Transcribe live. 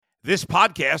This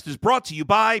podcast is brought to you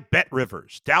by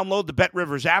BetRivers. Download the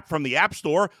BetRivers app from the App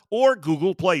Store or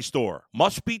Google Play Store.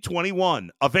 Must be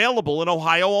 21. Available in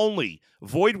Ohio only.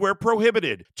 Void where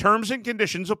prohibited. Terms and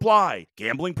conditions apply.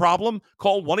 Gambling problem?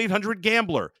 Call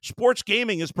 1-800-GAMBLER. Sports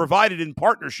gaming is provided in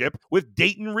partnership with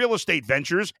Dayton Real Estate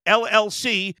Ventures,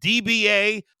 LLC,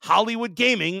 DBA, Hollywood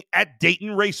Gaming at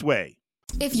Dayton Raceway.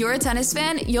 If you're a tennis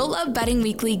fan, you'll love Betting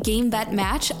Weekly Game Bet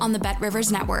Match on the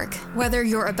BetRivers Network. Whether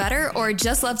you're a bettor or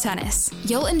just love tennis,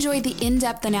 you'll enjoy the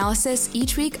in-depth analysis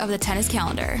each week of the tennis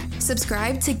calendar.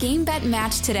 Subscribe to Game Bet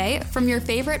Match today from your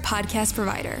favorite podcast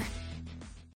provider.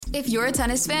 If you're a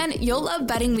tennis fan, you'll love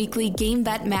Betting Weekly Game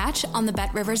Bet Match on the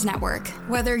BetRivers Network.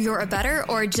 Whether you're a bettor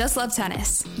or just love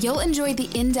tennis, you'll enjoy the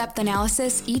in-depth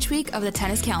analysis each week of the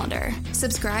tennis calendar.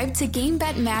 Subscribe to Game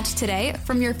Bet Match today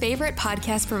from your favorite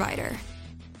podcast provider.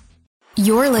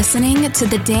 You're listening to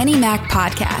the Danny Mac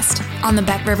Podcast on the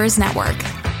BetRivers Network.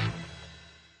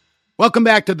 Welcome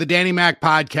back to the Danny Mac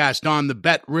Podcast on the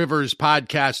BetRivers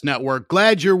Podcast Network.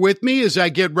 Glad you're with me as I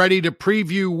get ready to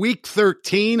preview Week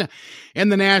 13 in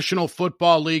the National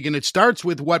Football League, and it starts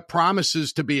with what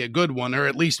promises to be a good one, or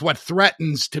at least what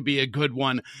threatens to be a good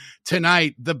one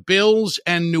tonight. The Bills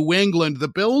and New England. The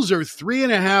Bills are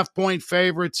 3.5-point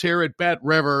favorites here at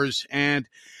BetRivers, and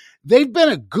they've been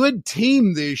a good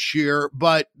team this year,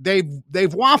 but they've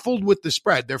waffled with the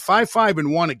spread. They're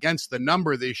 5-1 against the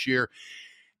number this year,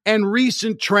 and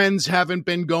recent trends haven't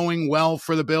been going well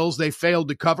for the Bills. They failed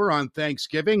to cover on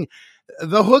Thanksgiving.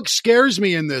 The hook scares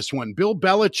me in this one. Bill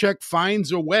Belichick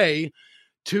finds a way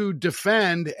to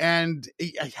defend, and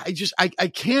I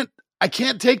can't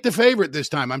take the favorite this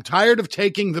time. I'm tired of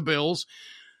taking the Bills.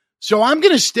 So I'm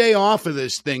going to stay off of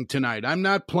this thing tonight. I'm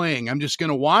not playing. I'm just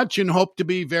going to watch and hope to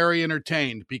be very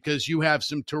entertained because you have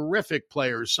some terrific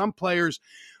players, some players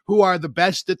who are the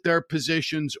best at their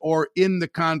positions or in the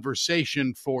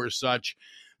conversation for such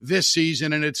this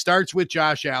season. And it starts with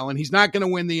Josh Allen. He's not going to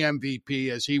win the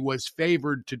MVP as he was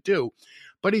favored to do,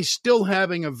 but he's still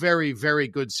having a very, very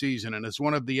good season and is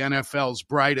one of the NFL's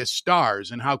brightest stars.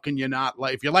 And how can you not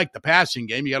like, if you like the passing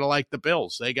game, you got to like the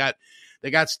Bills. They got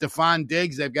Stephon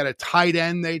Diggs. They've got a tight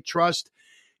end they trust.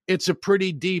 It's a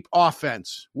pretty deep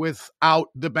offense without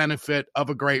the benefit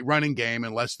of a great running game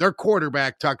unless their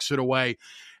quarterback tucks it away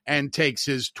and takes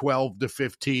his 12 to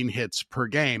 15 hits per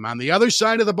game. On the other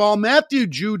side of the ball, Matthew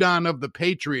Judon of the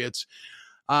Patriots,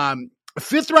 a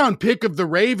fifth-round pick of the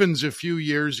Ravens a few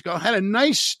years ago, had a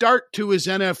nice start to his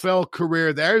NFL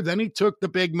career there. Then he took the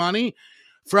big money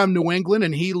from New England,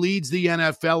 and he leads the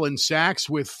NFL in sacks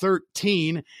with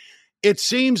 13. It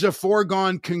seems a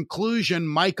foregone conclusion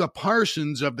Micah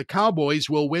Parsons of the Cowboys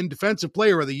will win Defensive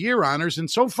Player of the Year honors, and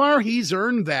so far he's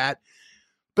earned that.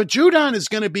 But Judon is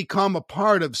going to become a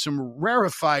part of some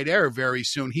rarefied air very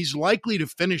soon. He's likely to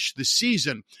finish the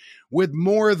season with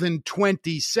more than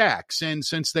 20 sacks, and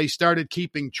since they started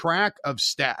keeping track of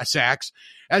sacks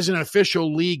as an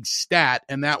official league stat,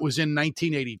 and that was in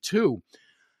 1982,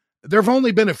 there have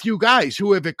only been a few guys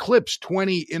who have eclipsed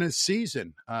 20 in a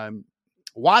season.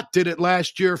 Watt did it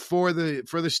last year for the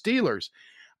Steelers.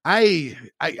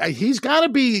 He's got to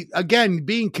be, again,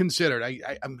 being considered.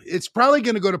 It's probably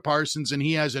going to go to Parsons, and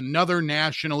he has another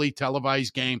nationally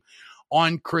televised game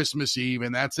on Christmas Eve,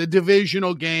 and that's a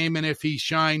divisional game, and if he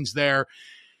shines there,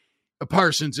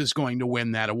 Parsons is going to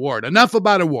win that award. Enough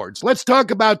about awards. Let's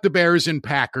talk about the Bears and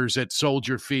Packers at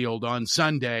Soldier Field on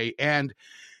Sunday, and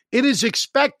it is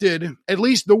expected, at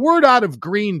least the word out of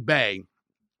Green Bay,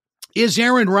 is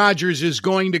Aaron Rodgers is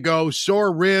going to go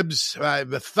sore ribs,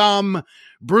 the thumb,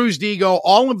 bruised ego,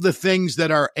 all of the things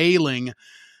that are ailing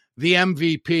the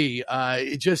MVP.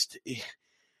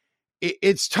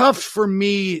 It's tough for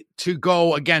me to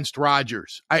go against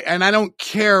Rodgers. And I don't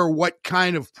care what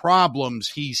kind of problems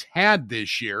he's had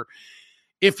this year.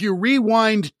 If you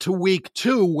rewind to week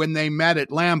 2 when they met at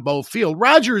Lambeau Field,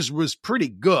 Rodgers was pretty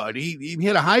good. He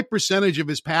hit a high percentage of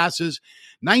his passes,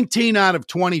 19 out of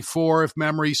 24, if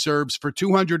memory serves, for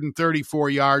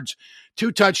 234 yards,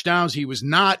 2 touchdowns. He was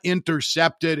not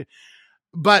intercepted.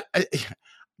 But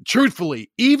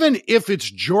truthfully, even if it's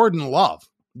Jordan Love,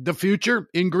 the future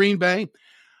in Green Bay,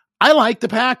 I like the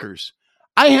Packers.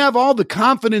 I have all the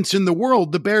confidence in the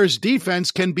world the Bears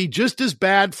defense can be just as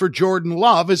bad for Jordan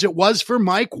Love as it was for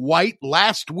Mike White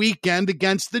last weekend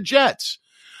against the Jets.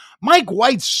 Mike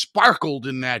White sparkled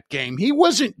in that game. He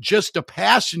wasn't just a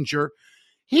passenger.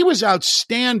 He was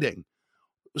outstanding.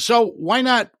 So why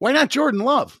not Jordan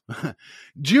Love?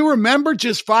 Do you remember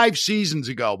just 5 seasons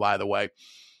ago, by the way,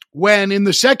 when in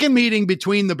the second meeting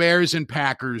between the Bears and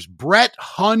Packers, Brett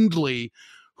Hundley,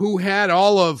 who had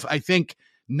all of, I think,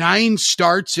 9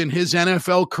 starts in his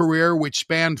NFL career, which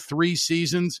spanned 3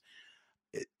 seasons.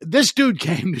 This dude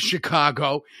came to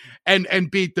Chicago and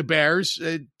beat the Bears,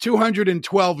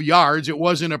 212 yards. It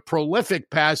wasn't a prolific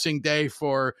passing day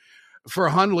for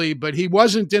Hundley, but he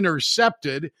wasn't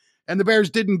intercepted, and the Bears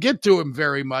didn't get to him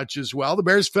very much as well. The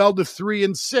Bears fell to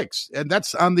 3-6, and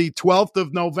that's on the 12th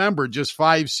of November, just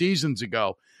 5 seasons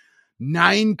ago.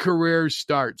 9 career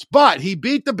starts, but he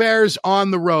beat the Bears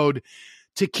on the road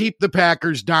to keep the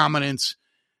Packers' dominance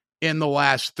in the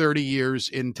last 30 years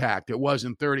intact. It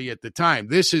wasn't 30 at the time.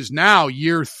 This is now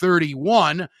year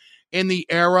 31 in the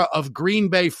era of Green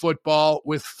Bay football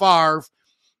with Favre,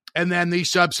 and then the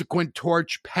subsequent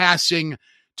torch passing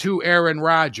to Aaron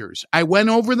Rodgers. I went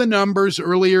over the numbers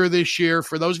earlier this year.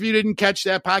 For those of you who didn't catch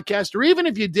that podcast, or even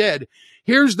if you did,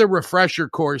 here's the refresher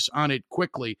course on it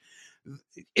quickly.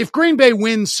 If Green Bay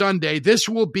wins Sunday, this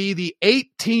will be the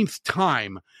 18th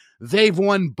time they've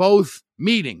won both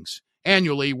meetings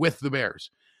annually with the Bears,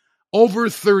 over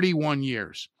 31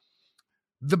 years.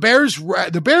 The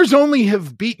Bears only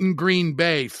have beaten Green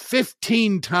Bay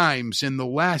 15 times in the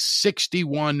last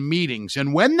 61 meetings.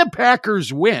 And when the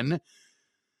Packers win,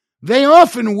 they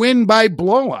often win by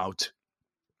blowout.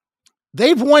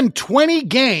 They've won 20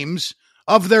 games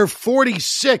of their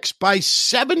 46 by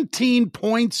 14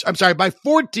 points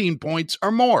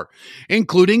or more,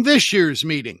 including this year's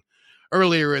meeting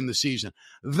earlier in the season.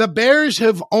 The Bears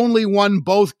have only won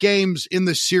both games in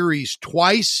the series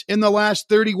twice in the last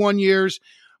 31 years.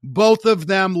 Both of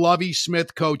them Lovie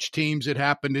Smith coach teams. It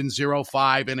happened in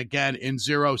 05 and again in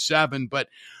 07. But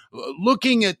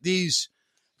looking at these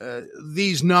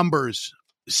numbers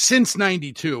since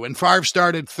 92, and Favre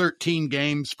started 13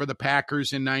 games for the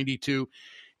Packers in 92,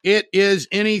 it is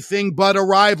anything but a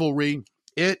rivalry.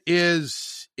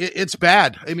 It's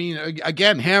bad. I mean,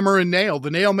 again, hammer and nail.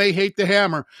 The nail may hate the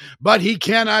hammer, but he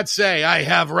cannot say, I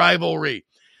have rivalry.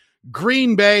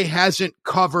 Green Bay hasn't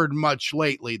covered much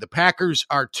lately. The Packers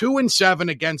are 2-7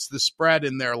 against the spread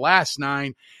in their last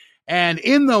 9. And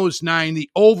in those 9, the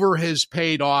over has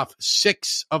paid off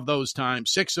 6 of those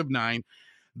times, 6 of 9.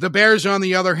 The Bears, on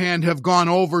the other hand, have gone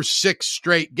over 6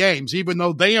 straight games, even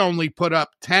though they only put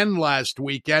up 10 last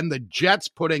weekend. The Jets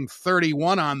putting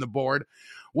 31 on the board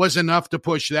was enough to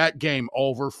push that game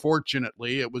over.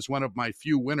 Fortunately, it was one of my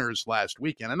few winners last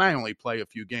weekend, and I only play a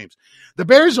few games. The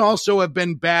Bears also have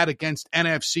been bad against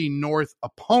NFC North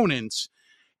opponents.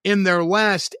 In their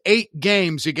last 8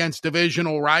 games against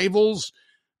divisional rivals,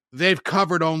 they've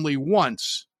covered only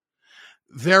once.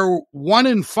 They're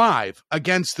 1-5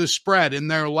 against the spread in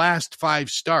their last 5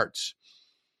 starts.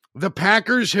 The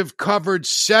Packers have covered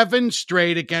 7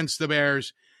 straight against the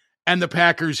Bears, and the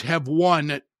Packers have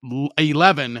won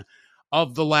 11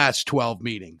 of the last 12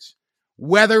 meetings.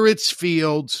 Whether it's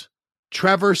Fields,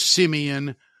 Trevor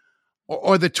Siemian,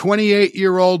 or the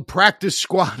 28-year-old practice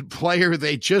squad player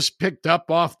they just picked up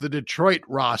off the Detroit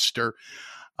roster,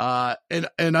 an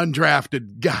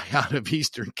undrafted guy out of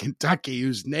Eastern Kentucky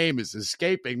whose name is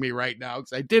escaping me right now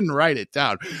because I didn't write it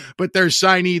down. But their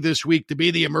signee this week to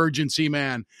be the emergency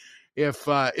man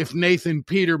if Nathan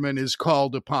Peterman is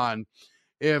called upon.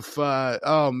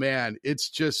 Oh man, it's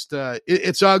just,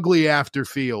 it's ugly after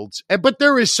Fields. But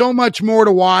there is so much more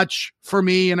to watch for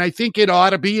me, and I think it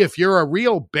ought to be if you're a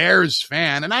real Bears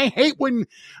fan. And I hate when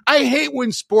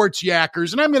sports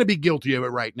yackers, and I'm going to be guilty of it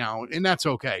right now, and that's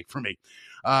okay for me.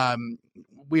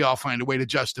 We all find a way to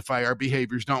justify our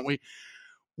behaviors, don't we?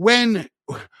 When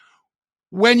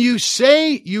you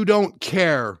say you don't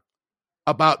care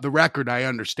about the record, I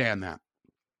understand that.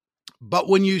 But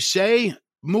when you say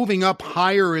moving up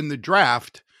higher in the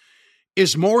draft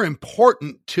is more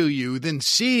important to you than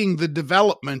seeing the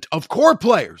development of core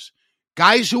players,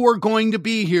 guys who are going to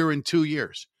be here in 2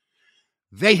 years,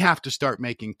 they have to start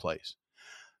making plays.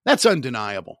 That's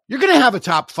undeniable. You're going to have a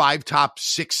top 5, top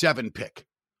 6, 7 pick.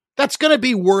 That's going to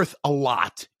be worth a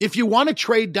lot. If you want to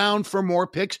trade down for more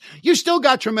picks, you still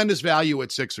got tremendous value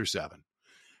at 6 or 7.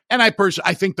 And I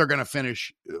think they're going to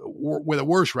finish with a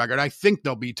worse record. I think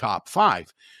they'll be top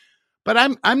 5.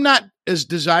 But I'm not as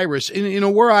desirous.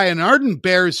 And, were I an ardent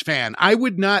Bears fan, I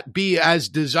would not be as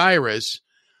desirous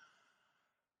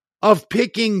of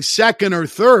picking 2nd or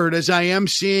 3rd as I am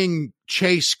seeing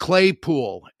Chase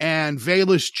Claypool and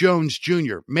Velus Jones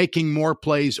Jr. making more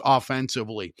plays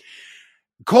offensively.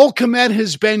 Cole Kmet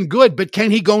has been good, but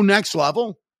can he go next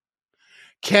level?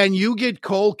 Can you get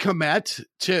Cole Kmet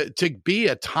to be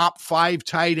a top 5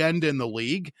 tight end in the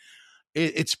league?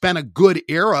 It's been a good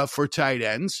era for tight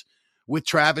ends, with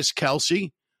Travis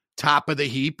Kelce, top of the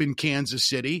heap in Kansas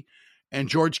City. And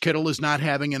George Kittle is not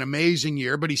having an amazing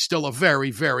year, but he's still a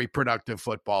very, very productive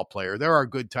football player. There are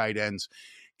good tight ends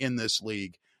in this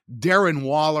league. Darren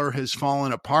Waller has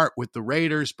fallen apart with the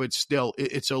Raiders, but still,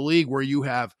 it's a league where you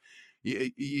have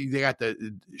they got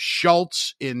the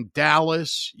Schultz in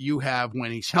Dallas. You have,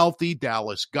 when he's healthy,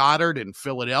 Dallas Goedert in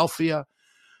Philadelphia.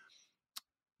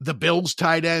 The Bills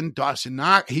tight end, Dawson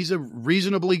Knox, he's a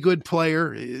reasonably good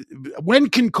player. When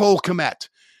can Cole Kmet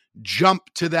jump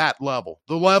to that level?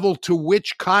 The level to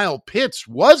which Kyle Pitts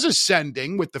was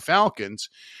ascending with the Falcons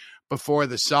before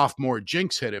the sophomore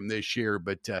jinx hit him this year.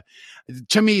 But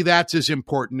to me, that's as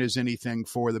important as anything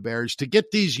for the Bears, to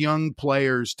get these young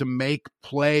players to make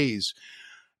plays.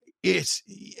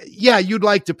 You'd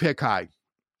like to pick high,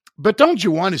 but don't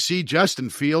you want to see Justin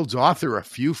Fields author a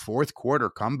few fourth quarter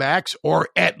comebacks, or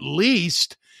at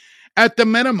least, at the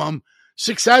minimum,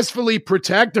 successfully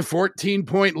protect a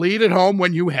 14-point lead at home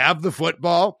when you have the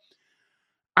football?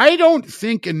 I don't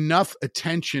think enough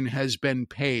attention has been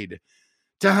paid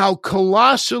to how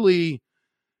colossally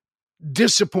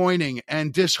disappointing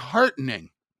and disheartening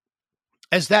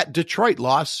as that Detroit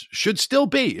loss should still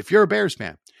be if you're a Bears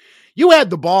fan. You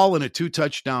had the ball in a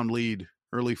 2-touchdown lead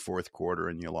early fourth quarter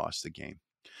and you lost the game.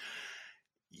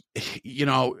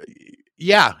 You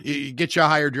get you a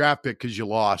higher draft pick because you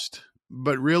lost.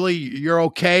 But really, you're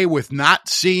okay with not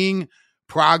seeing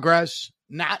progress,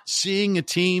 not seeing a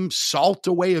team salt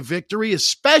away a victory,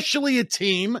 especially a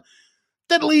team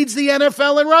that leads the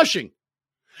NFL in rushing.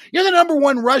 You're the number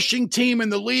one rushing team in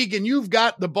the league, and you've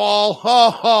got the ball.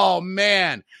 Oh,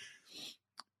 man.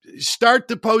 Start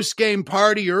the post-game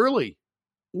party early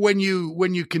when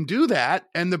you can do that,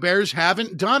 and the Bears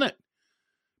haven't done it.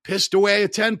 Pissed away a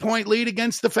 10-point lead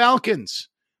against the Falcons.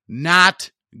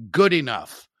 Not good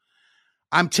enough.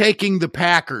 I'm taking the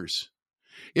Packers.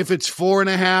 If it's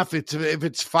 4.5, if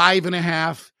it's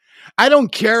 5.5, I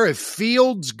don't care if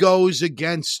Fields goes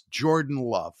against Jordan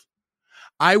Love.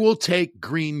 I will take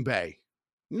Green Bay.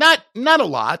 Not a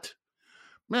lot.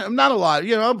 Not a lot.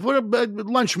 I'll put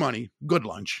lunch money. Good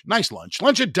lunch. Nice lunch.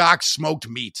 Lunch at Doc's Smoked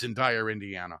Meats in Dyer,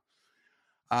 Indiana.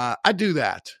 I do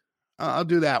that. I'll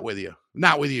do that with you.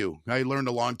 Not with you. I learned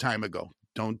a long time ago.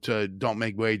 Don't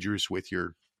make wagers with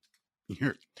your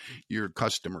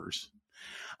customers.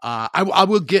 I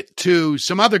will get to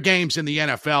some other games in the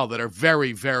NFL that are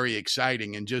very, very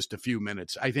exciting in just a few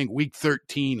minutes. I think Week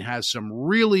 13 has some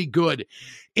really good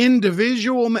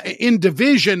in-division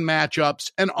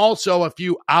matchups and also a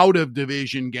few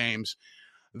out-of-division games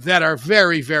that are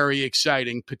very, very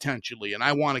exciting potentially. And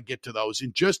I want to get to those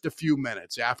in just a few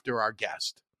minutes after our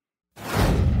guest.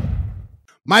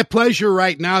 My pleasure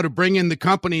right now to bring in the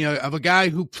company of a guy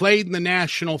who played in the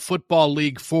National Football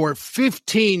League for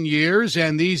 15 years,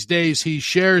 and these days he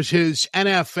shares his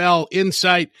NFL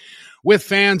insight with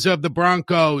fans of the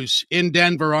Broncos in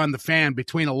Denver on The Fan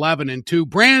between 11 and 2.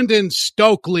 Brandon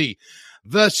Stokley,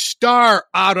 the star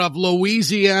out of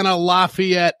Louisiana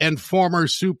Lafayette and former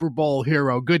Super Bowl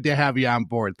hero. Good to have you on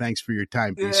board. Thanks for your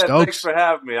time, Stokes. Thanks for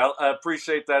having me. I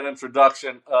appreciate that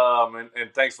introduction,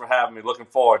 and thanks for having me. Looking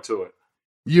forward to it.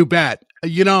 You bet.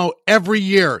 Every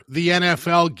year the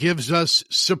NFL gives us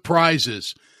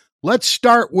surprises. Let's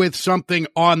start with something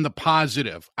on the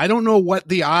positive. I don't know what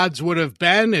the odds would have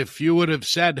been if you would have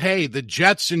said, hey, the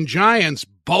Jets and Giants,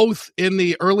 both in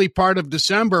the early part of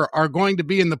December, are going to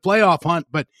be in the playoff hunt,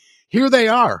 but here they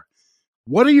are.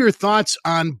 What are your thoughts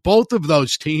on both of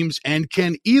those teams, and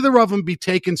can either of them be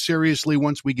taken seriously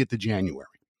once we get to January?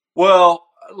 Well,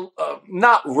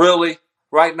 not really.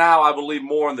 Right now, I believe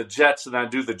more in the Jets than I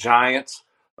do the Giants.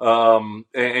 And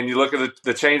you look at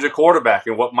the change of quarterback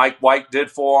and what Mike White did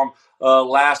for him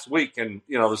last week. And,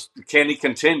 can he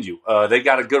continue? They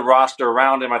got a good roster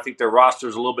around him. I think their roster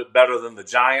is a little bit better than the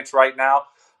Giants right now.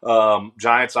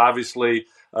 Giants, obviously,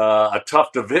 a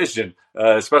tough division,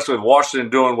 especially with Washington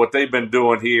doing what they've been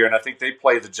doing here. And I think they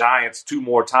play the Giants 2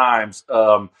 more times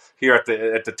here at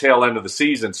the tail end of the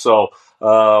season. So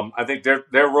I think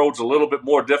their road's a little bit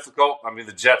more difficult. I mean,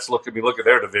 the Jets look at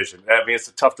their division. I mean, it's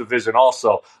a tough division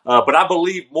also. But I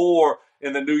believe more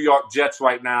in the New York Jets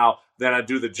right now than I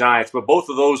do the Giants. But both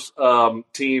of those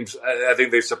teams, I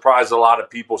think they surprised a lot of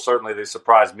people. Certainly they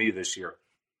surprised me this year.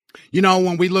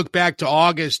 When we look back to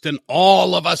August and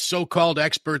all of us so-called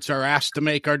experts are asked to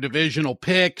make our divisional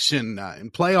picks and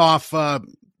playoff,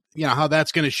 how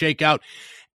that's going to shake out.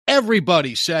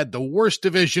 Everybody said the worst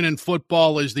division in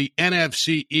football is the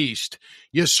NFC East.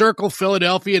 You circle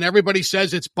Philadelphia and everybody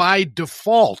says it's by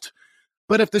default.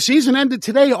 But if the season ended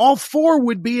today, all 4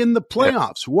 would be in the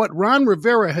playoffs. Yeah. What Ron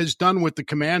Rivera has done with the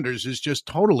Commanders is just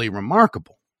totally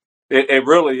remarkable. It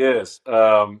really is.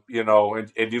 And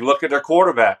you look at their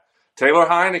quarterback, Taylor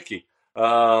Heineke.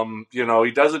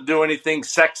 He doesn't do anything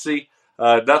sexy.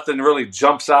 Nothing really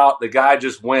jumps out. The guy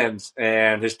just wins,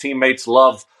 and his teammates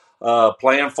love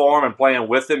playing for him and playing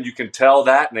with him. You can tell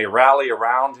that, and they rally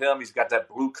around him. He's got that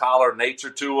blue-collar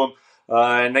nature to him,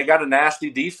 and they got a nasty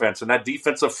defense. And that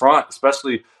defensive front,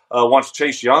 especially once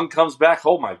Chase Young comes back,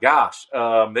 oh, my gosh,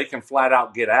 they can flat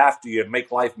out get after you and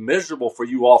make life miserable for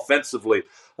you offensively.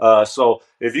 So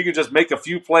if you can just make a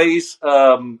few plays,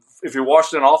 if you're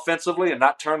Washington offensively and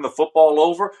not turn the football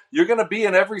over, you're going to be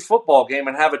in every football game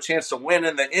and have a chance to win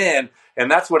in the end. And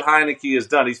that's what Heineke has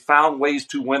done. He's found ways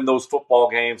to win those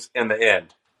football games in the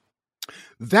end.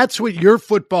 That's what your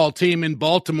football team in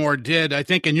Baltimore did, I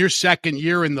think, in your second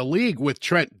year in the league with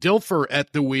Trent Dilfer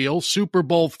at the wheel. Super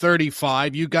Bowl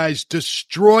 35. You guys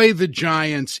destroy the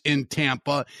Giants in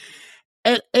Tampa.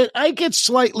 And I get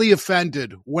slightly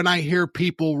offended when I hear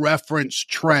people reference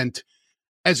Trent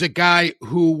as a guy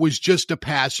who was just a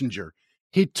passenger.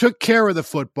 He took care of the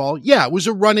football. Yeah, it was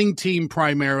a running team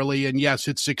primarily, and yes,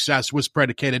 its success was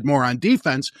predicated more on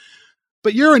defense.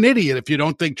 But you're an idiot if you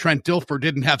don't think Trent Dilfer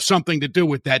didn't have something to do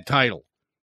with that title.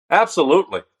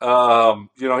 Absolutely. He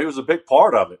was a big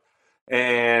part of it.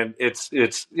 And it's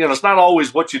not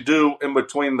always what you do in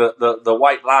between the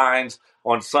white lines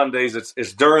on Sundays.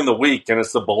 It's during the week, and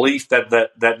it's the belief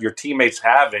that your teammates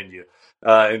have in you.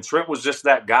 And Trent was just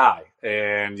that guy,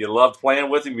 and you loved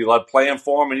playing with him. You loved playing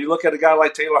for him. And you look at a guy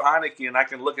like Taylor Heineke, and I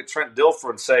can look at Trent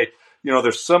Dilfer and say,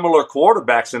 they're similar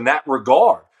quarterbacks in that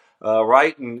regard,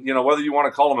 right? And, whether you want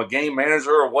to call him a game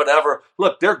manager or whatever,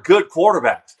 look, they're good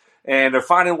quarterbacks, and they're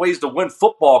finding ways to win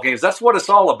football games. That's what it's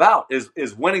all about,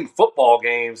 is winning football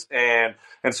games. And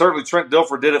certainly Trent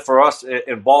Dilfer did it for us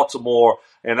in Baltimore,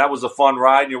 and that was a fun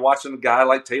ride. And you're watching a guy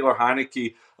like Taylor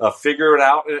Heineke figure it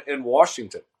out in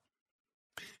Washington.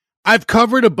 I've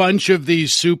covered a bunch of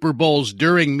these Super Bowls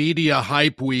during Media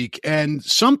Hype Week, and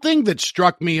something that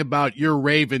struck me about your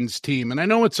Ravens team, and I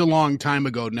know it's a long time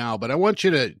ago now, but I want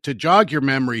you to jog your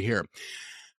memory here.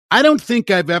 I don't think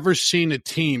I've ever seen a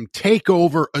team take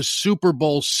over a Super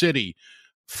Bowl city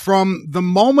from the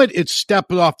moment it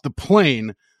stepped off the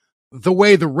plane the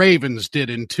way the Ravens did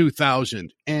in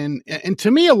 2000. And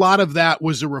to me, a lot of that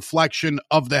was a reflection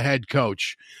of the head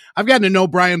coach. I've gotten to know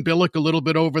Brian Billick a little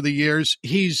bit over the years.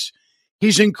 He's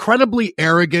incredibly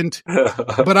arrogant,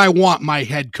 but I want my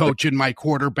head coach and my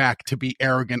quarterback to be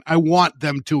arrogant. I want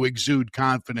them to exude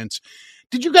confidence.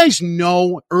 Did you guys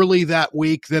know early that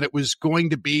week that it was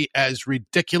going to be as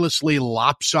ridiculously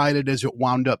lopsided as it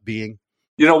wound up being?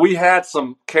 We had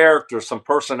some characters, some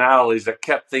personalities that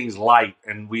kept things light,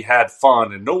 and we had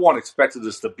fun, and no one expected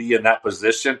us to be in that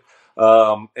position.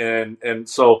 And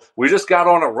so we just got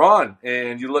on a run,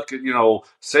 and you look at,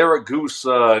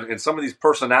 Saragusa and some of these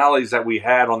personalities that we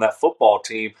had on that football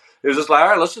team. It was just like, all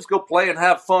right, let's just go play and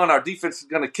have fun. Our defense is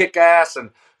going to kick ass,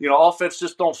 and, offense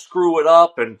just don't screw it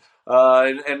up. And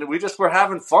we just were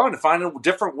having fun, finding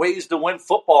different ways to win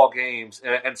football games.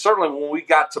 And certainly when we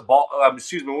got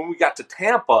to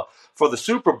Tampa for the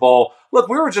Super Bowl, look,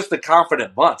 we were just a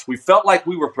confident bunch. We felt like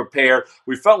we were prepared.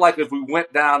 We felt like if we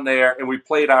went down there and we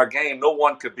played our game, no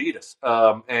one could beat us.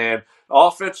 And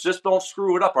offense, just don't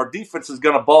screw it up. Our defense is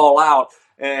going to ball out.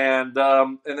 And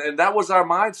that was our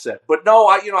mindset. But no,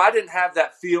 I didn't have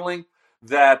that feeling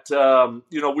that,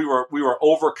 we were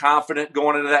overconfident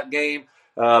going into that game.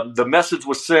 The message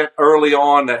was sent early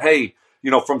on that, hey,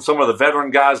 from some of the veteran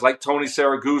guys like Tony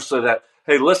Saragusa that,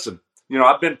 hey, listen,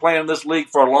 I've been playing this league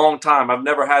for a long time. I've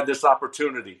never had this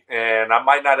opportunity, and I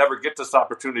might not ever get this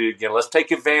opportunity again. Let's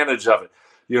take advantage of it.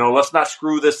 Let's not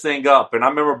screw this thing up. And I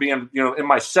remember being, in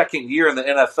my second year in the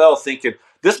NFL thinking,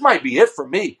 this might be it for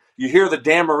me. You hear the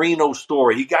Dan Marino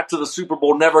story. He got to the Super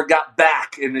Bowl, never got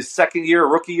back in his second year,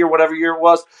 rookie year, whatever year it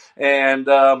was. And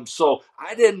so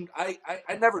I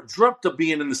never dreamt of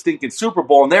being in the stinking Super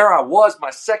Bowl. And there I was,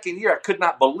 my second year. I could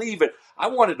not believe it. I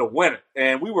wanted to win it.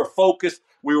 And we were focused.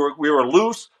 We were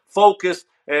loose, focused,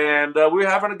 and we were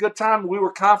having a good time. We were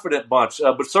a confident bunch.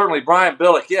 But certainly Brian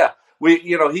Billick, yeah,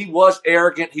 he was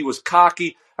arrogant. He was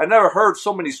cocky. I never heard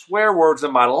so many swear words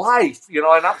in my life, and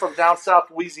I'm from down south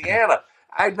Louisiana.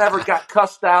 I never got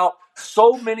cussed out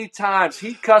so many times.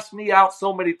 He cussed me out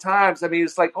so many times. I mean,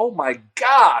 it's like, oh my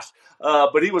gosh.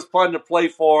 But he was fun to play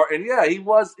for. And yeah, he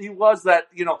was that,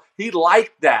 he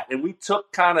liked that. And we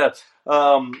took kind of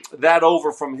that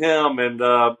over from him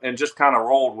and just kind of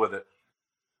rolled with it.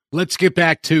 Let's get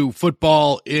back to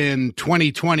football in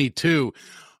 2022.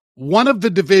 One of the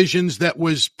divisions that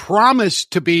was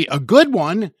promised to be a good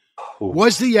one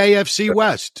was the AFC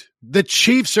West. The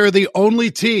Chiefs are the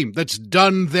only team that's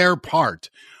done their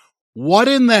part. What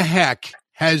in the heck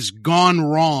has gone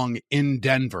wrong in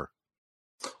Denver?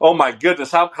 Oh my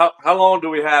goodness! How long do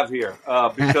we have here?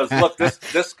 Because look,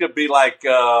 this could be like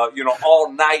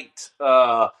all night,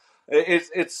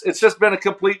 it's just been a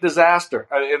complete disaster.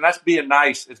 And that's being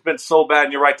nice. It's been so bad.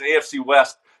 And you're right, the AFC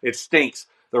West, it stinks.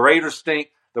 The Raiders stink.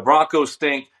 The Broncos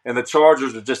stink, and the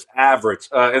Chargers are just average.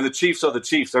 And the Chiefs are the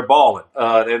Chiefs; they're balling,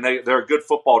 and they're a good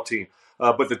football team.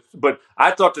 But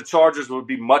I thought the Chargers would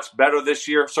be much better this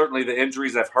year. Certainly, the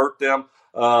injuries have hurt them.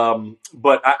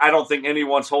 But I don't think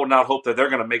anyone's holding out hope that they're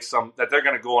going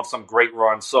to go on some great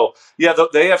run. So yeah, the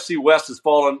AFC West has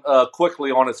fallen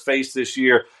quickly on its face this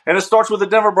year, and it starts with the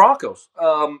Denver Broncos,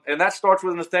 and that starts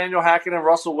with Nathaniel Hackett and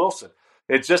Russell Wilson.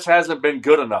 It just hasn't been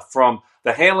good enough, from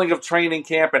the handling of training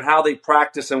camp and how they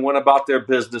practice and went about their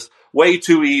business. Way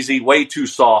too easy, way too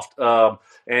soft.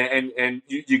 And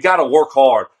you got to work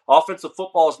hard. Offensive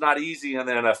football is not easy in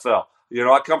the NFL. You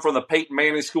know, I come from the Peyton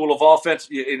Manning School of Offense,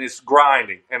 and it's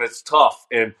grinding and it's tough,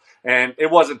 and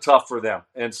it wasn't tough for them.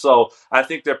 And so I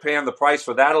think they're paying the price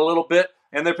for that a little bit,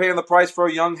 and they're paying the price for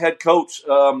a young head coach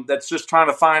that's just trying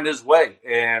to find his way.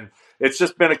 And it's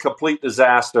just been a complete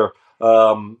disaster.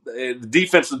 The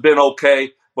defense has been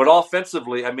okay, but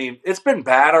offensively, I mean, it's been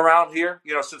bad around here,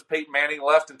 you know, since Peyton Manning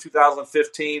left in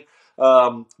 2015.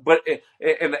 And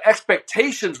the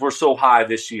expectations were so high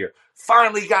this year.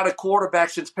 Finally got a quarterback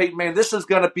since Peyton Manning. This is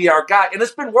going to be our guy. And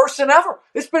it's been worse than ever.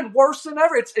 It's been worse than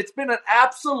ever. It's been an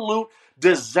absolute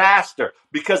disaster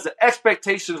because the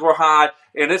expectations were high,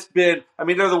 and it's been, I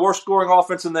mean, they're the worst scoring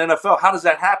offense in the NFL. How does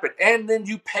that happen? And then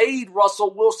you paid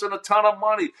Russell Wilson a ton of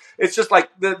money. It's just like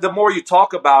the more you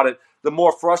talk about it, the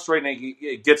more frustrating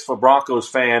it gets for Broncos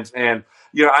fans. And,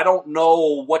 you know, I don't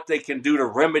know what they can do to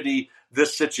remedy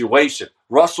this situation.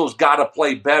 Russell's got to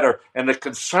play better. And the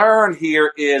concern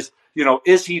here is, you know,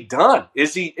 is he done?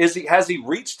 Has he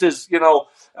reached his, you know,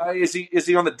 is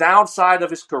he on the downside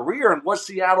of his career? And was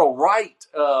Seattle right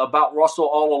about Russell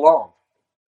all along?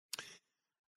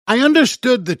 I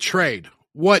understood the trade.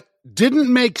 What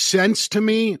didn't make sense to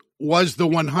me was the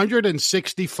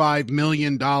 $165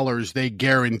 million they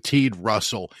guaranteed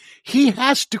Russell. He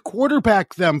has to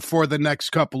quarterback them for the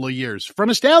next couple of years from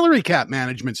a salary cap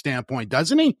management standpoint,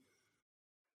 doesn't he?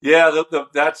 Yeah,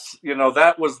 that's, you know,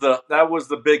 that was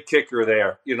the big kicker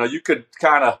there. You know, you could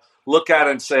kind of look at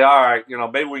it and say, all right, you know,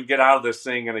 maybe we can get out of this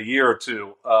thing in a year or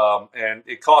two. And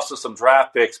it cost us some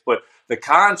draft picks, but the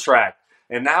contract,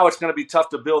 and now it's going to be tough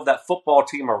to build that football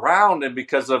team around him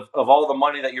because of all the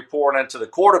money that you're pouring into the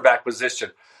quarterback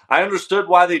position. I understood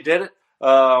why they did it.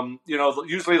 You know,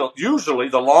 usually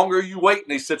the longer you wait in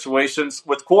these situations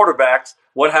with quarterbacks,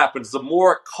 what happens? The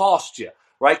more it costs you,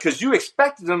 right? Because you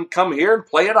expected him to come here and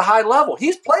play at a high level.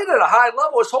 He's played at a high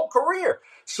level his whole career.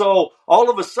 So all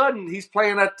of a sudden he's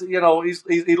playing at, you know,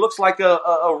 he looks like a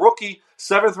rookie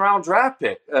 7th round draft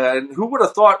pick. And who would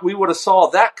have thought we would have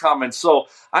saw that coming? So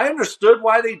I understood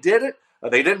why they did it.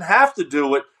 They didn't have to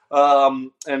do it.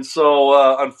 And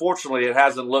so unfortunately it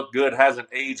hasn't looked good, hasn't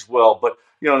aged well. But,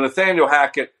 you know, Nathaniel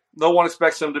Hackett, no one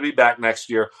expects him to be back next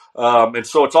year. And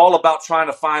so it's all about trying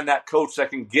to find that coach that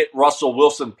can get Russell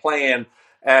Wilson playing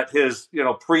at his, you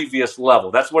know, previous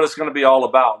level. That's what it's going to be all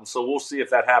about. And so we'll see if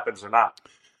that happens or not.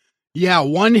 Yeah,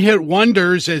 one-hit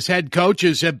wonders as head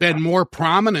coaches have been more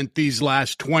prominent these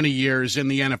last 20 years in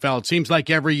the NFL. It seems like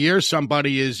every year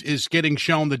somebody is getting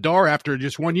shown the door after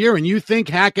just 1 year, and you think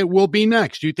Hackett will be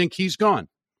next. You think he's gone?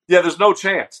 Yeah, there's no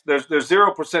chance. There's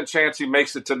 0% chance he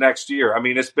makes it to next year. I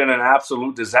mean, it's been an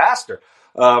absolute disaster.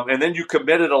 And then you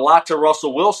committed a lot to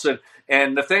Russell Wilson,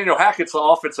 and Nathaniel Hackett's the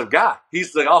offensive guy.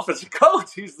 He's the offensive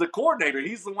coach. He's the coordinator.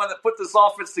 He's the one that put this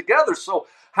offense together. So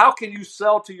how can you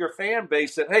sell to your fan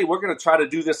base that, hey, we're going to try to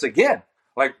do this again?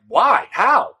 Like, why?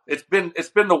 How? It's been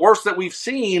the worst that we've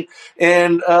seen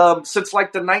in since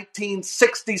like the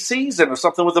 1960 season or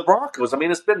something with the Broncos. I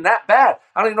mean, it's been that bad.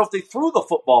 I don't even know if they threw the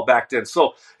football back then.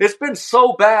 So it's been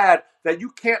so bad that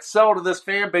you can't sell to this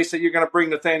fan base that you're going to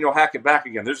bring Nathaniel Hackett back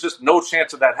again. There's just no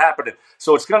chance of that happening.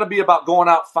 So it's going to be about going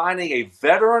out, finding a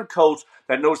veteran coach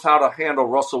that knows how to handle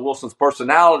Russell Wilson's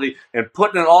personality and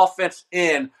putting an offense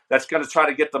in that's going to try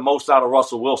to get the most out of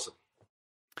Russell Wilson.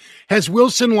 Has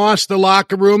Wilson lost the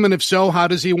locker room, and if so, how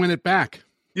does he win it back?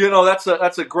 You know, that's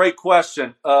a great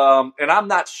question, and I'm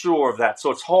not sure of that. So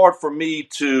it's hard for me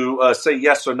to say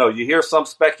yes or no. You hear some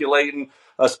speculation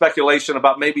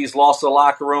about maybe he's lost the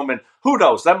locker room, and who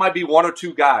knows? That might be one or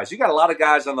two guys. You got a lot of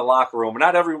guys in the locker room, and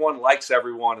not everyone likes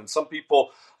everyone, and some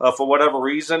people, for whatever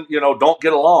reason, you know, don't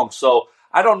get along. So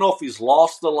I don't know if he's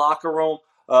lost the locker room.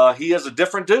 He is a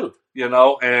different dude, you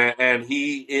know, and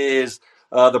he is.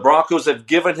 The Broncos have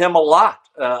given him a lot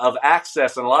of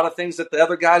access and a lot of things that the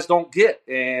other guys don't get.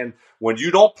 And when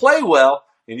you don't play well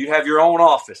and you have your own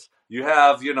office, You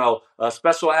have,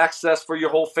 special access for your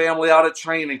whole family out at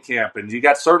training camp. And you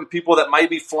got certain people that might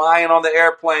be flying on the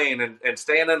airplane and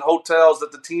staying in hotels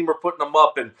that the team are putting them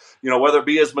up in, whether it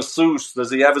be his masseuse, does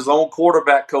he have his own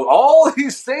quarterback coach? All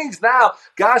these things now,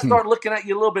 guys start looking at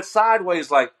you a little bit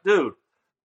sideways like, dude,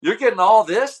 you're getting all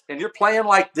this and you're playing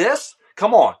like this?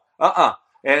 Come on.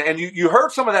 And you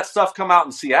heard some of that stuff come out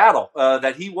in Seattle,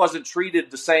 that he wasn't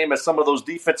treated the same as some of those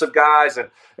defensive guys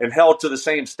and held to the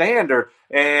same standard.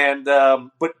 And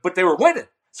but they were winning.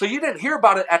 So you didn't hear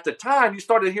about it at the time. You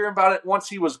started hearing about it once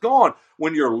he was gone.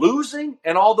 When you're losing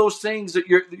and all those things that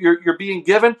you're being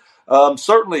given,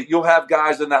 certainly you'll have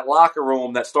guys in that locker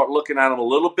room that start looking at him a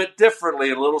little bit differently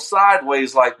and a little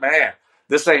sideways like, man,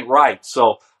 this ain't right.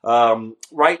 So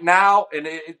right now, and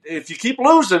if you keep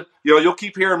losing, you'll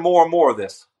keep hearing more and more of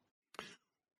this.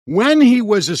 When he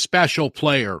was a special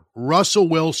player, Russell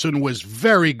Wilson was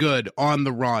very good on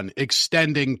the run,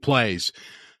 extending plays.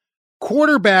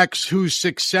 Quarterbacks whose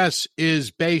success is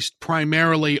based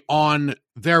primarily on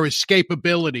their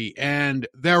escapability and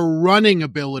their running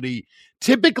ability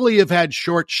typically have had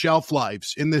short shelf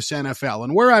lives in this NFL.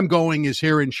 And where I'm going is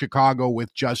here in Chicago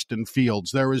with Justin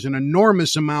Fields. There is an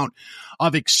enormous amount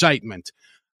of excitement.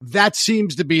 That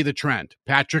seems to be the trend.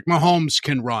 Patrick Mahomes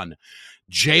can run.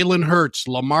 Jalen Hurts,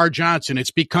 Lamar Johnson.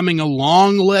 It's becoming a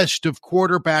long list of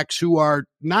quarterbacks who are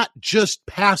not just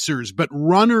passers, but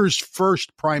runners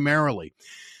first primarily.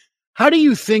 How do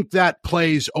you think that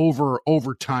plays over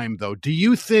time, though? Do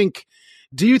you think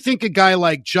a guy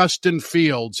like Justin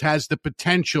Fields has the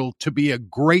potential to be a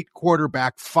great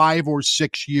quarterback 5 or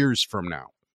 6 years from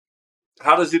now?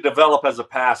 How does he develop as a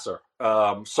passer?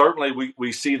 Certainly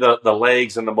we see the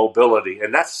legs and the mobility,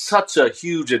 and that's such a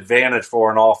huge advantage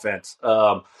for an offense,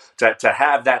 to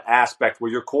have that aspect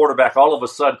where your quarterback, all of a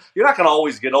sudden, you're not going to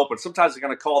always get open. Sometimes they're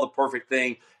going to call the perfect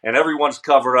thing and everyone's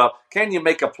covered up. Can you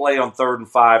make a play on 3rd and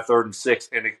 5, 3rd and 6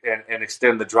 and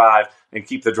extend the drive and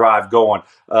keep the drive going?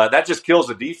 That just kills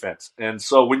the defense. And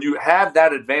so when you have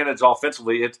that advantage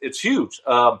offensively, it's huge.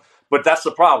 But that's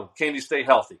the problem. Can you stay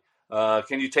healthy?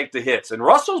 Can you take the hits? And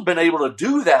Russell's been able to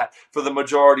do that for the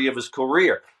majority of his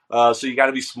career. So you got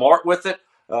to be smart with it.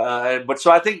 But so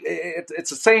I think it's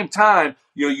the same time,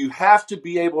 you have to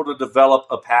be able to develop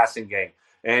a passing game.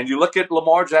 And you look at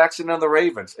Lamar Jackson and the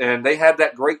Ravens, and they had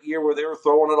that great year where they were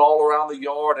throwing it all around the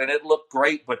yard, and it looked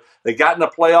great, but they got in the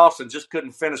playoffs and just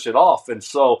couldn't finish it off. And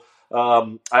so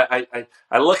I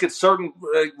look at certain.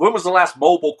 When was the last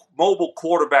mobile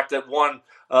quarterback that won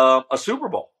a Super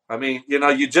Bowl? I mean,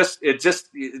 it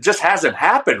just hasn't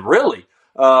happened really.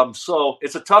 So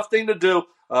it's a tough thing to do,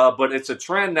 but it's a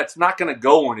trend that's not going to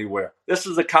go anywhere. This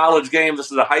is a college game.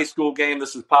 This is a high school game.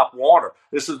 This is Pop Warner.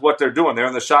 This is what they're doing. They're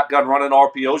in the shotgun running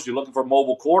RPOs. You're looking for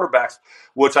mobile quarterbacks,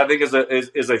 which I think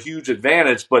is a huge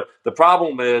advantage. But the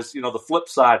problem is, the flip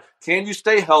side, can you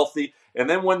stay healthy? And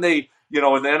then when they, in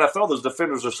the NFL, those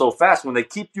defenders are so fast. When they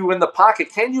keep you in the pocket,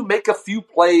 can you make a few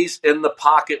plays in the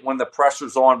pocket when the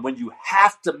pressure's on, when you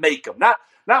have to make them?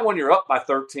 Not when you're up by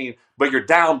 13, but you're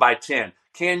down by 10.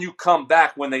 Can you come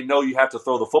back when they know you have to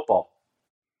throw the football?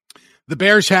 The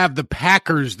Bears have the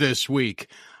Packers this week.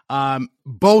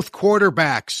 Both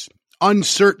quarterbacks,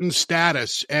 uncertain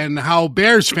status, and how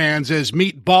Bears fans, as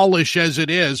meatballish as it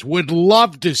is, would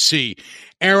love to see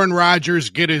Aaron Rodgers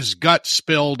get his guts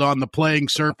spilled on the playing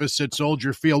surface at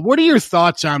Soldier Field. What are your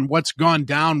thoughts on what's gone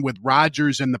down with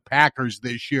Rodgers and the Packers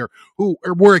this year, who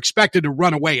were expected to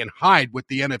run away and hide with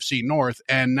the NFC North,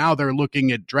 and now they're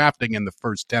looking at drafting in the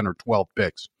first 10 or 12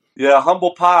 picks? Yeah,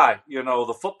 humble pie.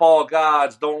 The football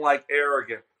gods don't like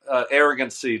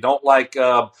arrogancy. Don't like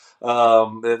they'll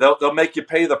make you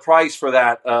pay the price for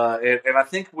that. And I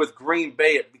think with Green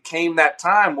Bay, it became that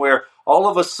time where all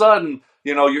of a sudden,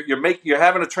 you're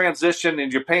having a transition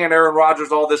and you're paying Aaron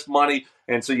Rodgers all this money,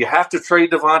 and so you have to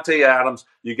trade Davante Adams.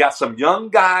 You got some young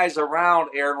guys around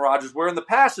Aaron Rodgers, where in the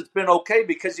past it's been okay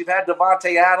because you've had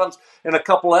Davante Adams and a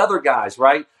couple other guys,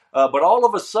 right? But all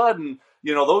of a sudden,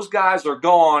 those guys are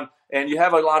gone, and you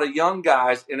have a lot of young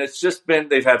guys, and it's just been,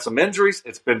 they've had some injuries.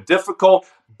 It's been difficult.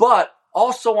 But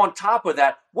also on top of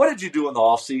that, what did you do in the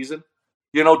offseason?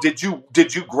 Did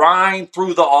you grind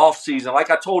through the offseason? Like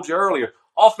I told you earlier,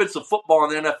 offensive football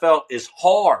in the NFL is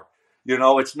hard.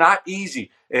 It's not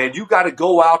easy. And you got to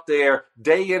go out there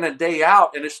day in and day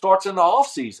out, and it starts in the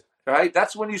offseason. Right?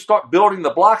 That's when you start building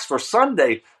the blocks for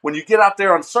Sunday. When you get out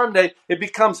there on Sunday, it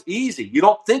becomes easy. You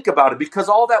don't think about it because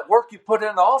all that work you put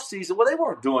in the offseason, well, they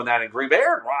weren't doing that in Green Bay.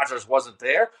 Aaron Rodgers wasn't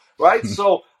there, right?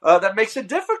 So that makes it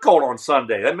difficult on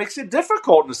Sunday. That makes it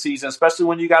difficult in the season, especially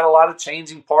when you got a lot of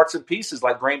changing parts and pieces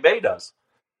like Green Bay does.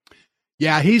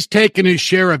 Yeah, he's taken his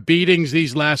share of beatings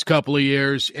these last couple of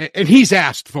years, and he's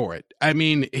asked for it. I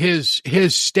mean, his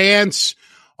stance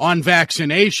on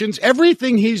vaccinations,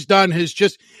 everything he's done has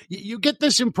just, you get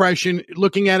this impression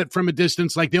looking at it from a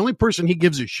distance, like the only person he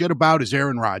gives a shit about is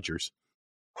Aaron Rodgers.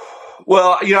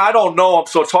 Well, I don't know him,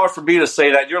 so it's hard for me to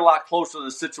say that. You're a lot closer to the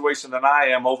situation than I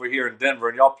am over here in Denver,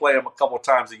 and y'all play him a couple of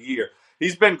times a year.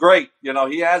 He's been great.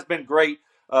 He has been great.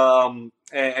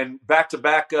 And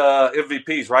back-to-back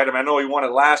MVPs, right? I know he won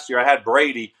it last year. I had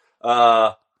Brady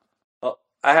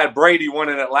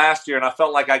winning it last year, and I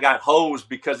felt like I got hosed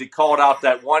because he called out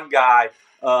that one guy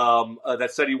that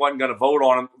said he wasn't going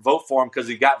to vote for him because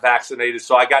he got vaccinated.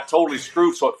 So I got totally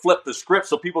screwed. So it flipped the script.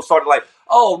 So people started like,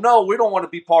 "Oh no, we don't want to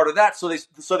be part of that." So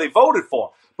they voted for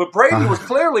him. But Brady was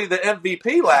clearly the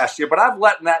MVP last year. But I've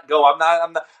let that go. I'm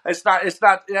not. It's not.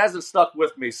 It hasn't stuck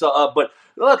with me. So, but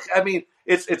look,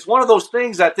 it's one of those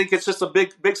things. I think it's just a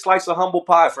big slice of humble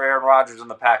pie for Aaron Rodgers and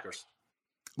the Packers.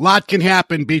 A lot can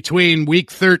happen between week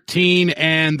 13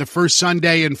 and the first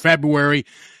Sunday in February.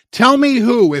 Tell me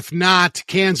who, if not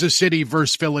Kansas City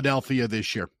versus Philadelphia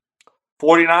this year?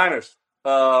 49ers.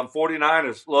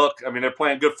 49ers. Look, they're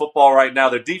playing good football right now.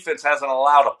 Their defense hasn't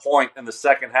allowed a point in the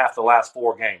second half of the last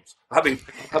 4 games.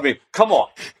 Come on.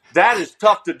 That is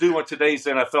tough to do in today's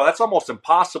NFL. That's almost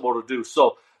impossible to do.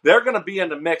 So they're going to be in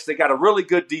the mix. They got a really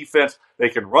good defense. They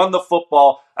can run the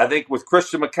football. I think with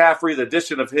Christian McCaffrey, the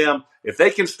addition of him, if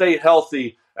they can stay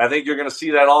healthy, I think you're going to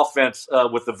see that offense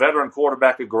with the veteran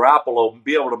quarterback of Garoppolo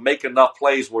be able to make enough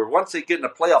plays where once they get in the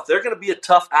playoff, they're going to be a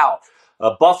tough out.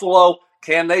 Buffalo,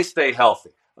 can they stay healthy?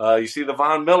 You see the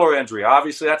Von Miller injury.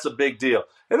 Obviously, that's a big deal.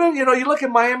 And then, you look at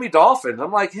Miami Dolphins.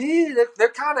 I'm like, they're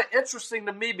kind of interesting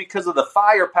to me because of the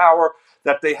firepower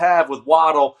that they have with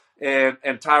Waddle and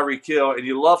Tyreek Hill. And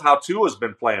you love how Tua's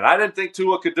been playing. I didn't think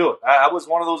Tua could do it. I was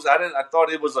one of those. I thought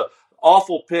it was an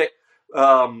awful pick.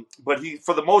 But he,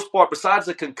 for the most part, besides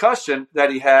the concussion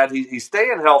that he had, he's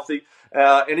staying healthy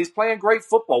and he's playing great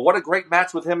football. What a great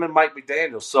match with him and Mike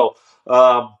McDaniel. So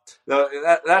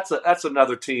that's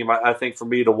another team I think for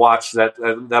me to watch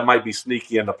that might be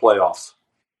sneaky in the playoffs.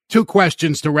 2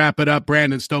 questions to wrap it up,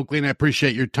 Brandon Stokley, and I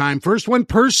appreciate your time. First one,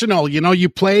 personal. You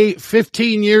play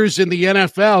 15 years in the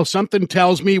NFL. Something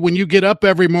tells me when you get up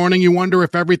every morning, you wonder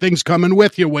if everything's coming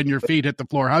with you when your feet hit the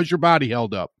floor. How's your body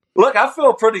held up? Look, I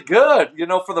feel pretty good,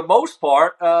 for the most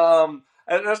part. And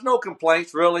there's no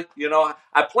complaints, really.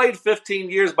 I played 15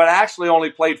 years, but I actually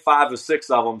only played 5 or 6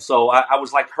 of them. So I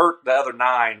was hurt the other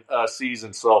 9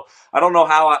 seasons. So I don't know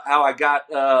how I got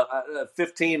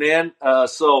 15 in.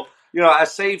 So I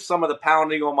saved some of the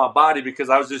pounding on my body because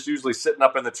I was just usually sitting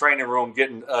up in the training room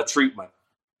getting treatment.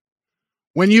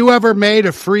 When you ever made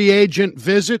a free agent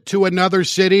visit to another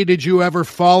city, did you ever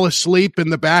fall asleep in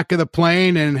the back of the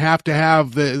plane and have to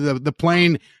have the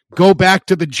plane go back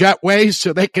to the jetways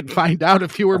so they could find out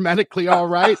if you were medically all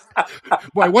right?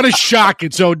 Boy, what a shock.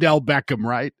 It's Odell Beckham,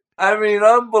 right?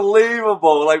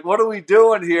 Unbelievable. What are we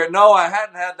doing here? No, I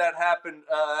hadn't had that happen.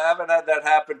 I haven't had that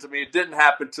happen to me. It didn't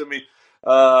happen to me.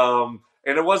 And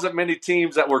there wasn't many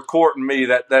teams that were courting me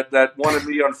that wanted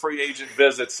me on free agent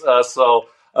visits.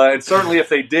 And certainly if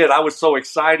they did, I was so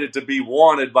excited to be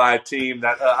wanted by a team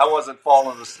that I wasn't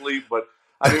falling asleep. But,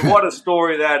 what a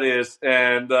story that is.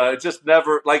 And it just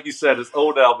never, like you said, it's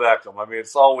Odell Beckham.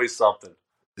 It's always something.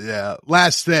 Yeah.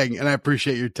 Last thing, and I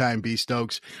appreciate your time, B.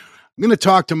 Stokes. I'm going to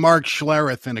talk to Mark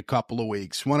Schlereth in a couple of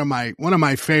weeks, one of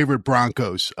my favorite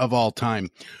Broncos of all time.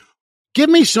 Give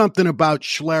me something about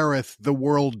Schlereth the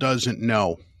world doesn't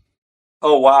know.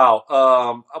 Oh, wow.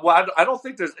 Well, I don't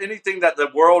think there's anything that the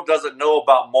world doesn't know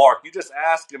about Mark. You just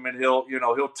ask him and he'll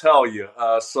tell you.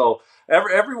 So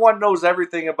everyone knows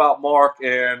everything about Mark.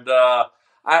 And,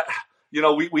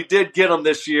 we did get him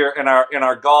this year in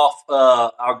our golf,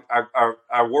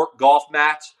 our work golf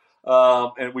match.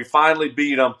 And we finally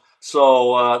beat him.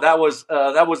 So, that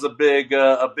was a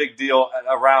big deal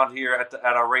around here at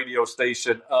our radio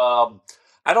station.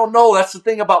 I don't know. That's the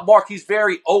thing about Mark. He's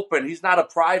very open. He's not a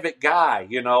private guy.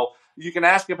 You can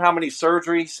ask him how many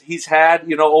surgeries he's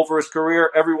had, over his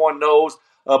career. Everyone knows.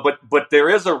 But there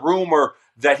is a rumor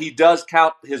that he does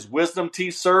count his wisdom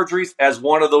teeth surgeries as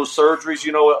one of those surgeries,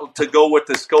 to go with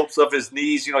the scopes of his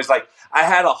knees. He's like, I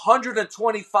had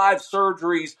 125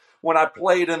 surgeries when I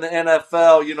played in the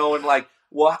NFL, and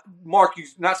well, Mark, you're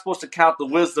not supposed to count the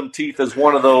wisdom teeth as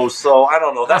one of those. So I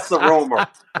don't know. That's the rumor.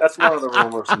 That's one of the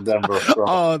rumors in Denver. So.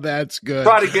 Oh, that's good.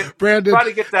 Try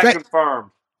to get that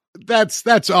confirmed.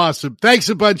 That's awesome. Thanks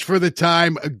a bunch for the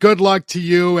time. Good luck to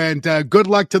you and good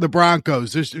luck to the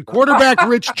Broncos. There's a quarterback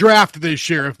rich draft this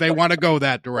year if they want to go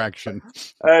that direction.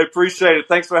 I appreciate it.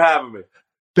 Thanks for having me.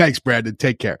 Thanks, Brandon.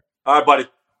 Take care. All right, buddy.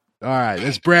 All right,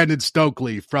 that's Brandon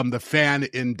Stokley from The Fan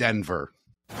in Denver.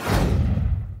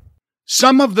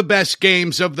 Some of the best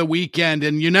games of the weekend,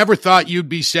 and you never thought you'd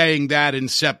be saying that in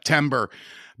September,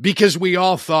 because we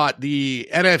all thought the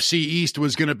NFC East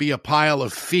was going to be a pile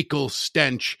of fecal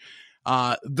stench.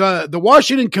 The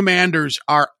Washington Commanders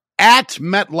are at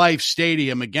MetLife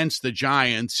Stadium against the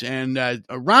Giants, and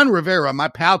Ron Rivera, my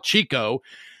pal Chico,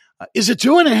 is a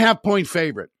 2.5-point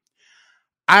favorite.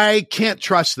 I can't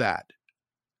trust that.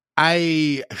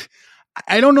 I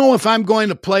don't know if I'm going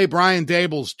to play Brian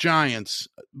Dable's Giants,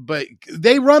 but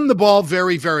they run the ball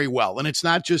very, very well. And it's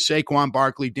not just Saquon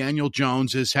Barkley. Daniel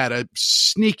Jones has had a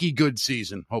sneaky good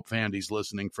season. Hope Fandy's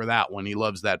listening for that one. He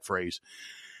loves that phrase.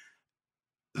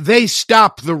 They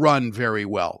stop the run very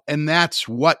well, and that's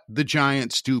what the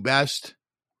Giants do best.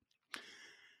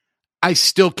 I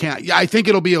still can't. I think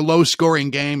it'll be a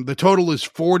low-scoring game. The total is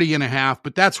 40.5,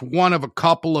 but that's one of a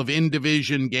couple of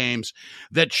in-division games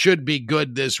that should be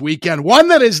good this weekend. One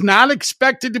that is not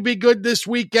expected to be good this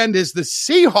weekend is the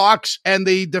Seahawks and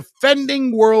the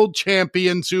defending world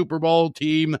champion Super Bowl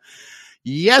team.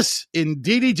 Yes,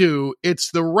 indeedy do. It's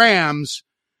the Rams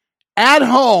at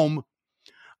home,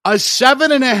 a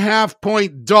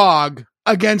 7.5-point dog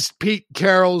against Pete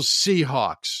Carroll's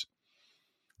Seahawks.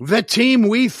 The team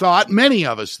we thought, many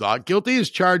of us thought, guilty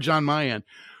as charged on my end,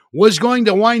 was going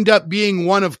to wind up being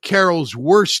one of Carroll's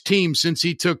worst teams since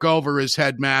he took over as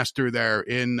headmaster there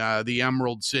in the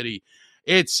Emerald City.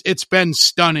 It's been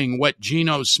stunning what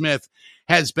Geno Smith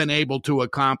has been able to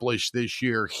accomplish this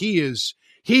year. He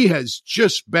has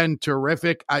just been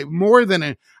terrific. I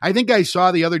think I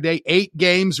saw the other day 8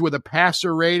 games with a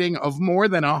passer rating of more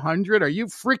than 100. Are you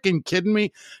freaking kidding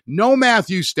me? No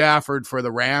Matthew Stafford for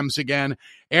the Rams again.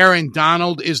 Aaron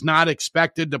Donald is not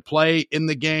expected to play in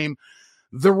the game.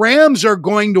 The Rams are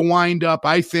going to wind up,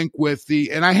 I think,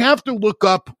 and I have to look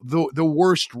up the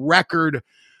worst record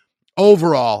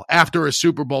overall after a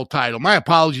Super Bowl title. My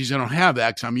apologies, I don't have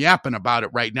that because I'm yapping about it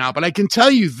right now. But I can tell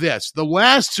you this, the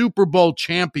last Super Bowl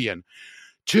champion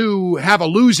to have a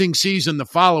losing season the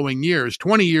following years,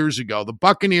 20 years ago, the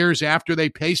Buccaneers, after they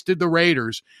pasted the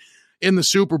Raiders in the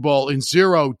Super Bowl in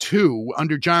 0-2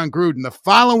 under John Gruden, the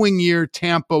following year,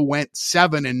 Tampa went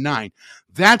 7-9.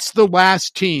 That's the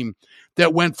last team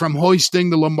that went from hoisting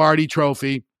the Lombardi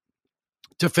Trophy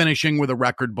to finishing with a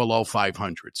record below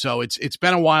 500. So it's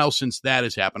been a while since that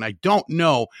has happened. I don't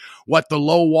know what the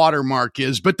low water mark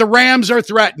is, but the Rams are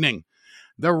threatening.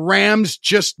 The Rams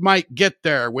just might get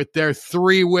there with their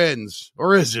 3 wins,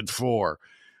 or is it 4?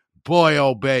 Boy,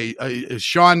 oh boy,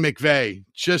 Sean McVay,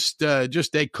 just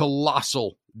a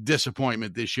colossal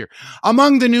disappointment this year.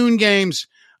 Among the noon games,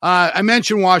 I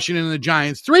mentioned Washington and the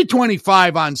Giants,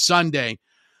 3:25 on Sunday.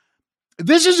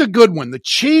 This is a good one. The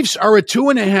Chiefs are a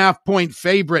 2.5-point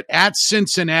favorite at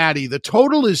Cincinnati. The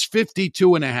total is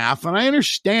 52.5, and I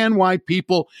understand why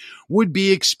people would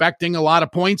be expecting a lot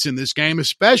of points in this game,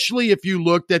 especially if you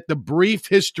looked at the brief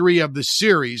history of the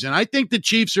series. And I think the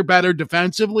Chiefs are better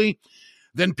defensively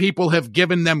than people have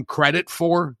given them credit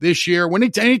for this year.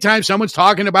 Anytime someone's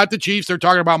talking about the Chiefs, they're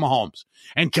talking about Mahomes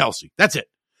and Kelsey. That's it.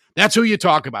 That's who you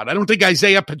talk about. I don't think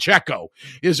Isaiah Pacheco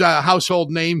is a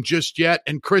household name just yet,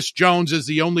 and Chris Jones is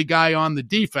the only guy on the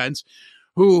defense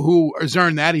who has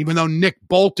earned that, even though Nick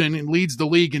Bolton leads the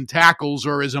league in tackles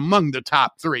or is among the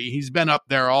top 3. He's been up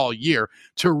there all year.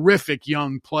 Terrific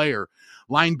young player,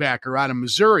 linebacker out of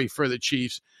Missouri for the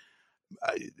Chiefs.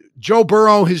 Joe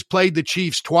Burrow has played the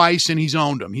Chiefs twice, and he's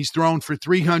owned them. He's thrown for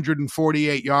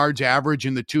 348 yards average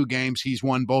in the 2 games. He's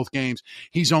won both games.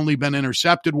 He's only been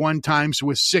intercepted one time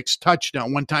with 6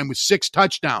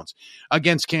 touchdowns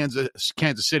against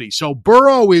Kansas City. So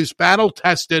Burrow is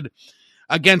battle-tested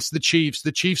against the Chiefs.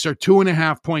 The Chiefs are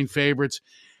 2.5-point favorites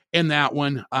in that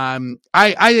one.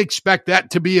 I expect that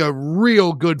to be a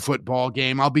real good football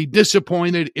game. I'll be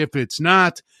disappointed if it's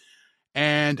not.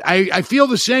 And I feel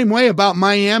the same way about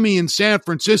Miami and San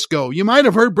Francisco. You might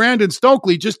have heard Brandon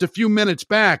Stokley just a few minutes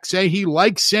back say he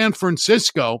likes San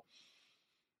Francisco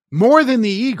more than the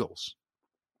Eagles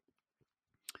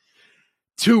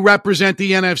to represent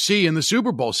the NFC in the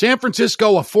Super Bowl. San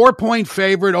Francisco, a 4-point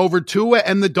favorite over Tua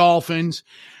and the Dolphins.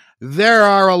 There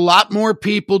are a lot more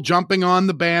people jumping on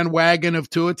the bandwagon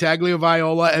of Tua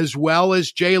Tagovailoa as well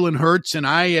as Jalen Hurts, and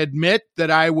I admit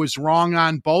that I was wrong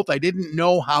on both. I didn't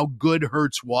know how good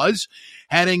Hurts was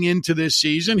heading into this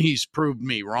season. He's proved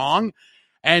me wrong,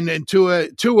 and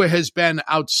Tua has been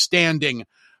outstanding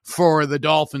for the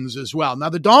Dolphins as well. Now,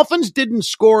 the Dolphins didn't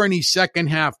score any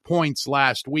second-half points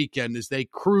last weekend as they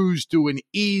cruised to an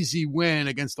easy win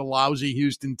against a lousy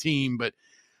Houston team, but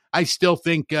I still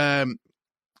think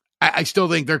I still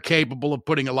think they're capable of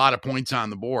putting a lot of points on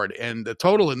the board. And the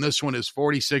total in this one is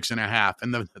 46.5.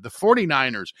 And the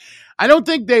 49ers, I don't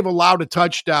think they've allowed a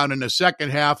touchdown in the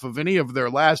second half of any of their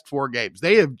last 4 games.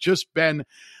 They have just been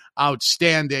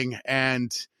outstanding.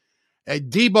 And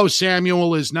Deebo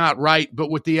Samuel is not right,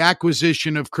 but with the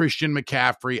acquisition of Christian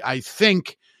McCaffrey, I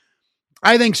think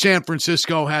San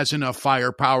Francisco has enough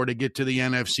firepower to get to the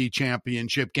NFC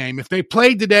Championship game. If they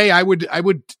played today, I would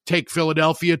take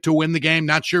Philadelphia to win the game.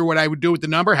 Not sure what I would do with the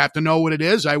number. Have to know what it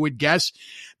is. I would guess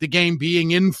the game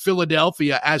being in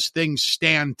Philadelphia as things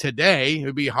stand today. It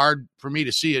would be hard for me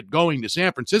to see it going to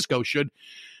San Francisco should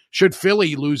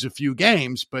Philly lose a few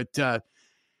games, but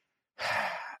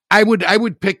I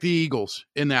would pick the Eagles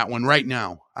in that one right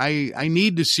now. I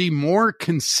need to see more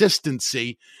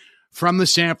consistency from the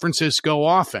San Francisco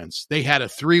offense. They had a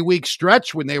 3-week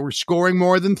stretch when they were scoring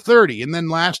more than 30. And then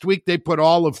last week they put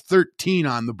all of 13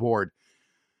 on the board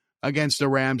against the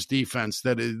Rams defense.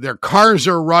 That is, their cars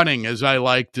are running, as I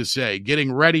like to say,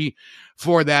 getting ready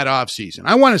for that offseason.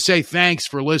 I want to say thanks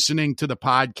for listening to the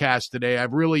podcast today.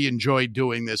 I've really enjoyed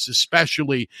doing this,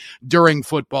 especially during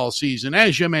football season.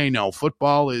 As you may know,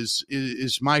 football is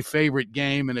my favorite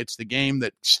game, and it's the game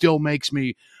that still makes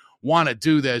me want to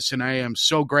do this, and I am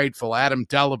so grateful. Adam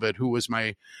Delavitt, who was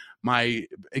my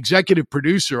executive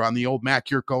producer on the old Mac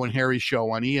Yurko and Harry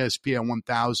show on ESPN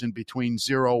 1000 between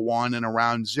 01 and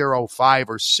around 05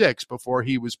 or 06 before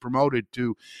he was promoted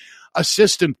to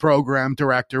assistant program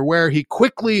director, where he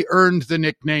quickly earned the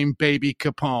nickname Baby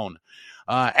Capone.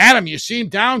 Adam, you seem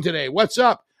down today. What's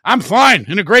up? I'm fine,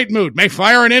 in a great mood. May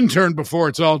fire an intern before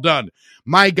it's all done.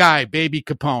 My guy, Baby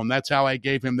Capone. That's how I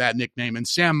gave him that nickname. And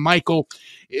Sam Michael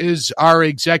is our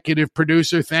executive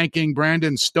producer, thanking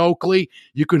Brandon Stokley.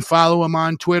 You can follow him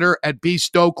on Twitter at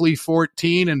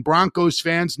bstokely14. And Broncos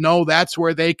fans know that's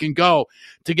where they can go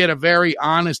to get a very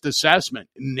honest assessment.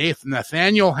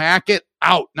 Nathaniel Hackett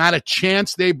out. Not a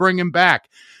chance they bring him back.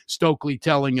 Stokley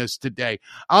telling us today.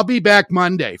 I'll be back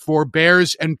Monday for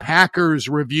Bears and Packers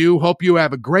review. Hope you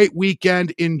have a great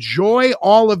weekend. Enjoy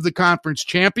all of the conference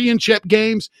championship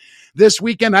games this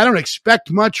weekend. I don't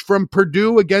expect much from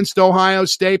Purdue against Ohio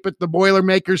State, but the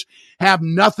Boilermakers have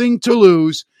nothing to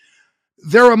lose.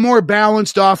 They're a more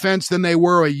balanced offense than they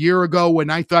were a year ago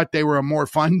when I thought they were a more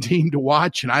fun team to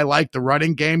watch, and I like the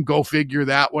running game. Go figure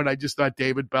that one. I just thought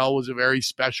David Bell was a very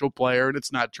special player, and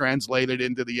it's not translated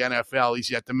into the NFL. He's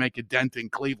yet to make a dent in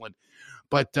Cleveland.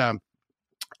 But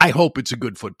I hope it's a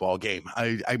good football game.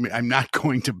 I'm not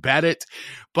going to bet it,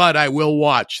 but I will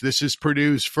watch. This is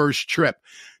Purdue's first trip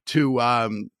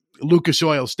to Lucas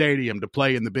Oil Stadium to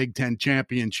play in the Big Ten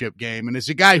championship game. And as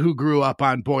a guy who grew up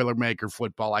on Boilermaker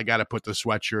football, I got to put the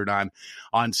sweatshirt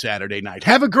on Saturday night.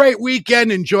 Have a great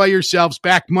weekend. Enjoy yourselves.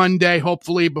 Back Monday,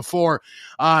 hopefully before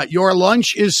your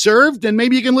lunch is served, and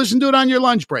maybe you can listen to it on your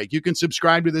lunch break. You can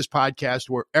subscribe to this podcast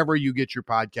wherever you get your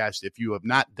podcast if you have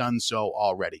not done so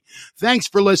already. Thanks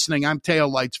for listening. I'm Teo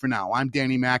Lights for now. I'm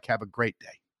Danny Mac. Have a great day.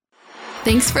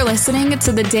 Thanks for listening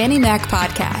to the Danny Mac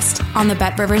Podcast on the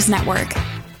Bet Rivers Network.